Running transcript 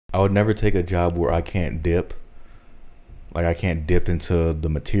I would never take a job where I can't dip. Like I can't dip into the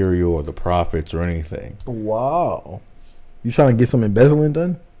material or the profits or anything. Wow. You trying to get some embezzling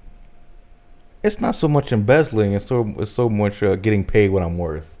done? It's not so much embezzling. It's so much getting paid what I'm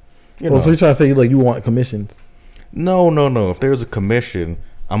worth. You Oh, know. so you're trying to say like you want commissions? No. If there's a commission,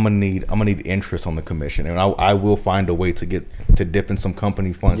 I'm gonna need interest on the commission, and I will find a way to dip in some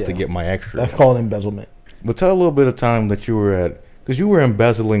company funds to get my extra. That's called embezzlement. But tell a little bit of time that you were at, because you were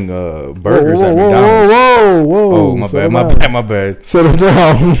embezzling burgers at McDonald's. Whoa! Oh, my bad. Settle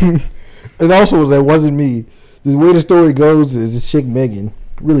down. And also, that wasn't me. The way the story goes is this chick Megan,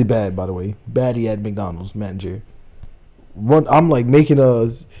 really bad by the way, baddie at McDonald's manager. I'm like making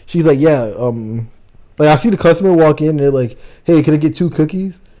she's like, yeah, like I see the customer walk in and they're like, hey, can I get 2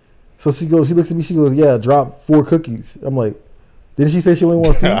 cookies? So she looks at me, she goes, yeah, drop 4 cookies. I'm like, didn't she say she only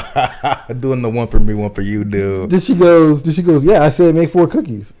wants 2? Doing the one for me, one for you, dude. Then she goes, yeah, I said make 4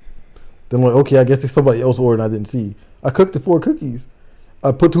 cookies. Then I'm like, okay, I guess there's somebody else ordered and I didn't see. I cooked the 4 cookies.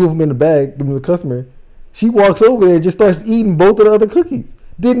 I put 2 of them in the bag, give them to the customer. She walks over there and just starts eating both of the other cookies.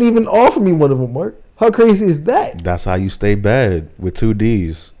 Didn't even offer me one of them, Mark. How crazy is that? That's how you stay bad with 2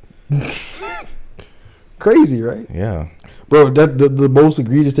 D's. Crazy, right? Yeah. Bro, the most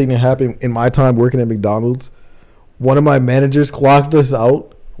egregious thing that happened in my time working at McDonald's, one of my managers clocked us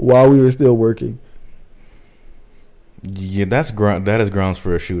out while we were still working. Yeah, that is grounds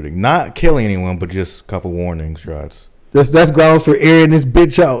for a shooting. Not killing anyone, but just a couple warning shots. That's grounds for airing this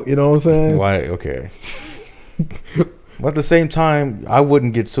bitch out. You know what I'm saying? Why? Okay. But at the same time, I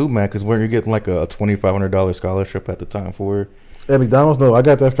wouldn't get too mad because weren't you getting like a $2,500 scholarship at the time for it? At McDonald's, no, I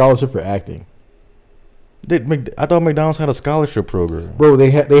got that scholarship for acting. I thought McDonald's had a scholarship program. Bro,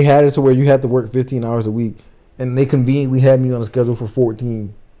 they had it to where you had to work 15 hours a week, and they conveniently had me on a schedule for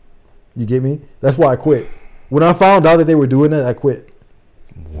 14. You get me? That's why I quit. When I found out that they were doing that, I quit.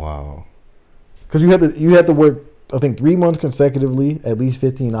 Wow. Because you had to work, I think 3 months consecutively, at least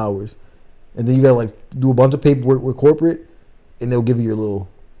 15 hours, and then you gotta like do a bunch of paperwork with corporate, and they'll give you your little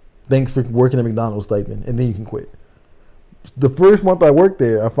thanks for working at McDonald's stipend, and then you can quit. The first month I worked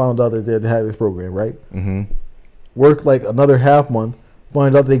there, I found out that they had this program, right? Mm-hmm. Worked like another half month,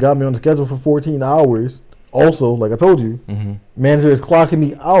 find out they got me on the schedule for 14 hours. Also, like I told you, manager is clocking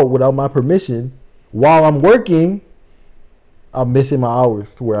me out without my permission while I'm working. I'm missing my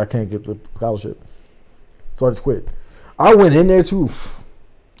hours to where I can't get the scholarship. So I just quit. I went in there too.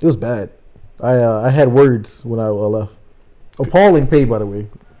 It was bad. I had words when I left. Appalling pay, by the way.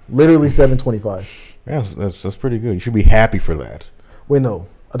 Literally $7.25. Yeah, that's pretty good. You should be happy for that. Wait, no.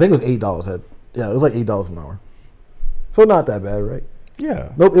 I think it was $8. Yeah, it was like $8 an hour. So not that bad, right?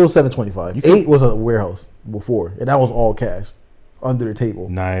 Yeah. Nope, it was $7.25. $8 was a warehouse before, and that was all cash, under the table.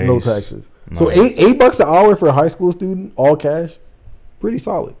 Nice. No taxes. Nice. So $8 an hour for a high school student, all cash, pretty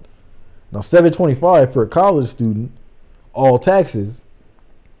solid. Now $7.25 for a college student, all taxes,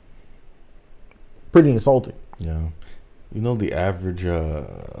 pretty insulting. Yeah. You know the average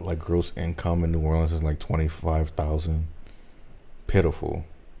like gross income in New Orleans is like 25,000. Pitiful.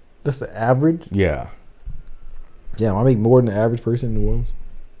 That's the average? Yeah. Yeah, I make more than the average person in New Orleans.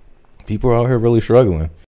 People are out here really struggling.